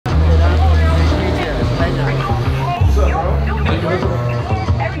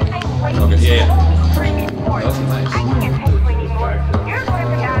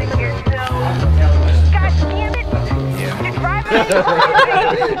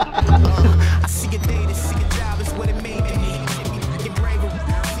see a day to see a job is what it made me. Get braver,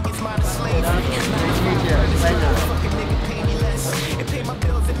 she gets mine to slave. Fucking nigga pay me less. It pay my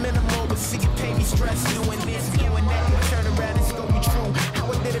bills at minimal, but see it pay me stress. Doing this, doing that, turn around and scope me true.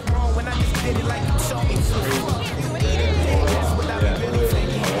 How I did it wrong when I just did it like you told me to. That's what I be really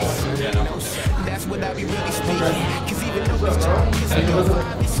thinking. That's what I be really speaking. Cause even though it's wrong, cause I know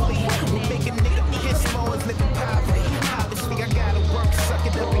obviously we'll make a nigga hit small as living poverty. Obviously I gotta work, suck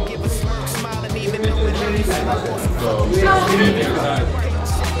it up and give a smirk, smile and even though it really seems like it's fucking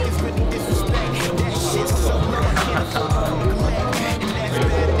it's really disrespect. That shit's so low, I can't afford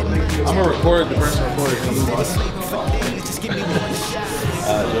it. I'm gonna record the person recording. Just give me one shot.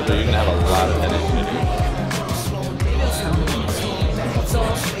 Jojo, you're gonna have a lot of editing to do.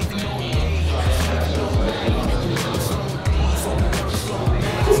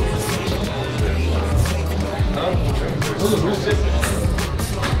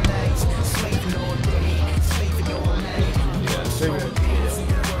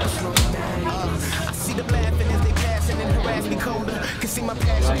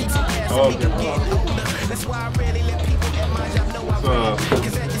 That's why I rarely let people at my job know I'm right.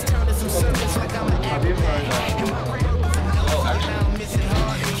 Cause that just turned to some circles like I'm an average man. And my brain was now I'm missing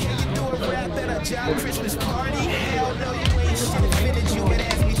hard. Can you do a rap at a job Christmas party? Hell no, you ain't shit fitted. You would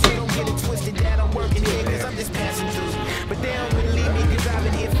ask me to, don't get it twisted that I'm working here cause I'm just passing through. But they don't believe me cause I've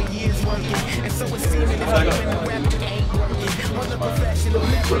been here for years working. And so it's seeming if I'm in the rap it ain't working. On the professional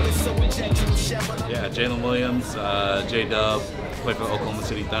level it's so injectional shovel. Yeah, Jalen Williams, J-Dub, play for the Oklahoma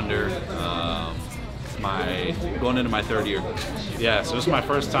City Thunder. Going into my third year. Yeah, so this is my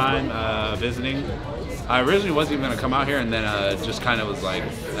first time visiting. I originally wasn't even gonna come out here, and then just kind of was like,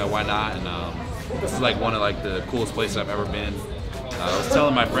 why not? And this is like one of like the coolest places I've ever been. I was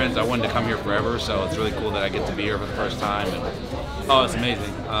telling my friends I wanted to come here forever, so it's really cool that I get to be here for the first time. And, oh, it's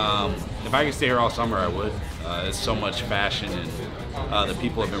amazing. If I could stay here all summer, I would. There's so much fashion, and the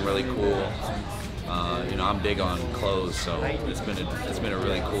people have been really cool. You know, I'm big on clothes, so it's been a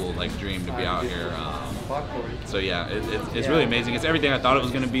really cool like dream to be out here. So yeah, it's really amazing. It's everything I thought it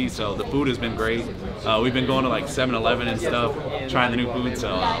was gonna be. So the food has been great. We've been going to like 7-Eleven and stuff, trying the new food.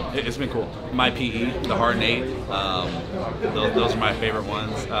 So it's been cool. My PE, the Hard 8, those are my favorite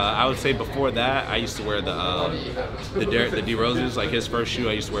ones. I would say before that, I used to wear the D Roses, like his first shoe.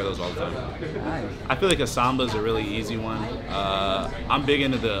 I used to wear those all the time. I feel like a Samba is a really easy one. I'm big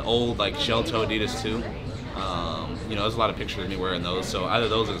into the old like shell toe Adidas too. You know, there's a lot of pictures of me wearing those, so either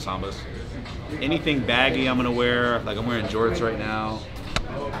those or the Sambas. Anything baggy I'm gonna wear, like I'm wearing jorts right now.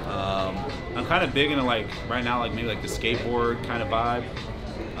 I'm kind of big into like, right now, like maybe like the skateboard kind of vibe.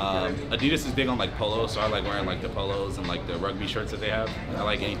 Adidas is big on like polos, so I like wearing like the polos and like the rugby shirts that they have. I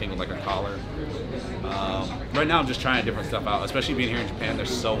like anything with like a collar. Right now I'm just trying different stuff out, especially being here in Japan. There's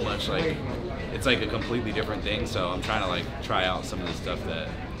so much like, it's like a completely different thing, so I'm trying to like try out some of the stuff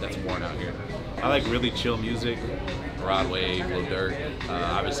that's worn out here. I like really chill music, Rod Wave, Lil Durk,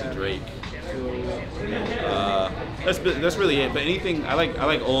 obviously Drake. That's really it. But anything, I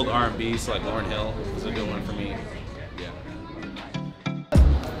like old R&B, so like Lauryn Hill is a good one for me. Yeah.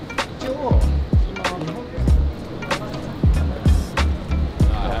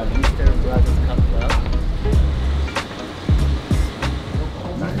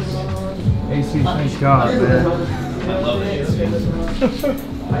 AC, thank God, man. I love it.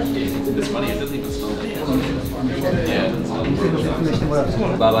 It's funny, it doesn't even smell. Yeah.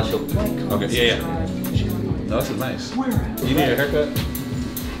 Baba Shop. Okay, yeah. No, this is nice. You need a haircut?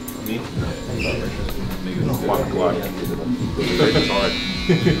 Me?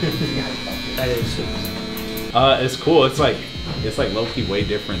 It's cool. It's like low-key way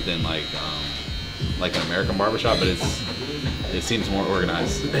different than like an American barbershop, but it seems more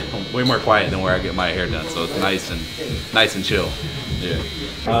organized, way more quiet than where I get my hair done. So it's nice and chill. Yeah.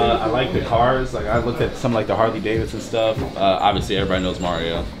 I like the cars. Like I looked at some like the Harley Davidson stuff. Obviously everybody knows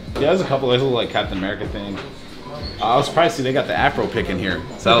Mario. Yeah, there's a couple. There's a little like Captain America thing. I was surprised to see they got the Afro pick in here,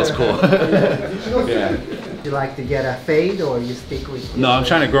 so that was cool. Yeah. Do you like to get a fade or you stick with? No, I'm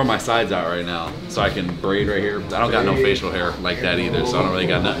trying to grow my sides out right now, so I can braid right here. I don't got no facial hair like that either, so I don't really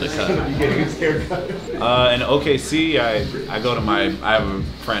got nothing to cut. In OKC, I go to I have a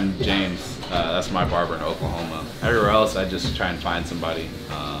friend James. That's my barber in Oklahoma. Everywhere else, I just try and find somebody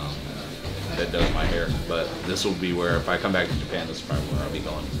that does my hair. But this will be where, if I come back to Japan, this is probably where I'll be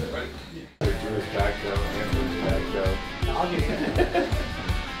going.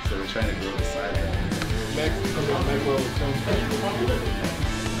 So we're trying to grow the side.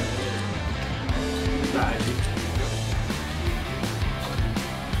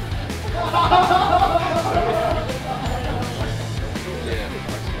 Yeah.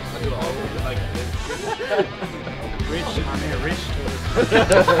 Like rich. I mean, rich.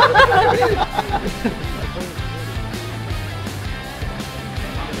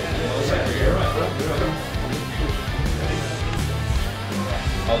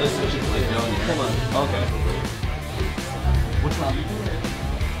 Oh, this is what you play down here. Come on. Okay. Which one?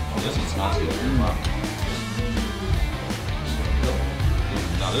 Oh, this one smells good. Wow.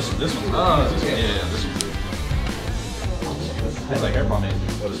 No, this one's good. Oh, yeah, this one's good. It's like hair pomade.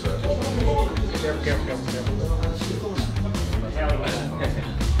 What is that? Careful.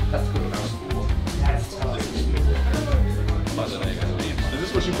 Is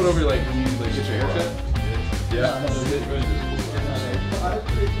this what you put over like when you like get your haircut? Yeah.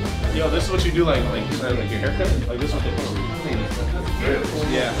 Yo, this is what you do like your haircut? Like this is what they put over. Really?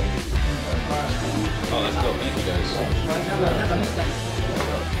 Yeah. Oh, that's dope. Thank you guys.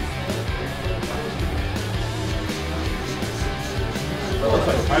 That looks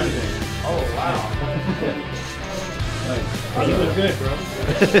like a private day. Oh, wow. Nice. You look good, bro.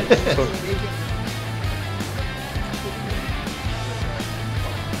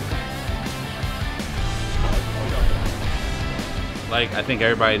 Like, I think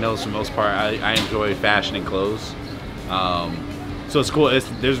everybody knows for the most part, I enjoy fashion and clothes. So it's cool.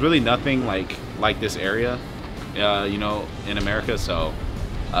 There's really nothing like this area, you know, in America. So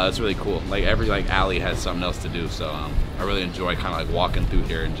it's really cool. Like every alley has something else to do. So I really enjoy kind of like walking through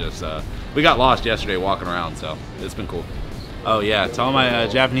here and just we got lost yesterday walking around. So it's been cool. Oh yeah, to all my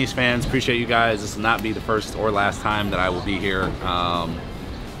Japanese fans, appreciate you guys. This will not be the first or last time that I will be here.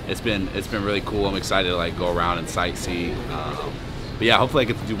 It's been really cool. I'm excited to like go around and sightsee. But yeah, hopefully I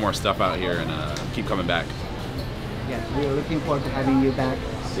get to do more stuff out here and keep coming back. Yeah, we're looking forward to having you back.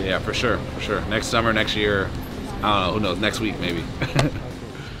 Yeah, for sure. Next summer, next year, I don't know, who knows, next week maybe.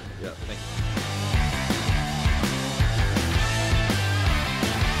 Yeah, thank you.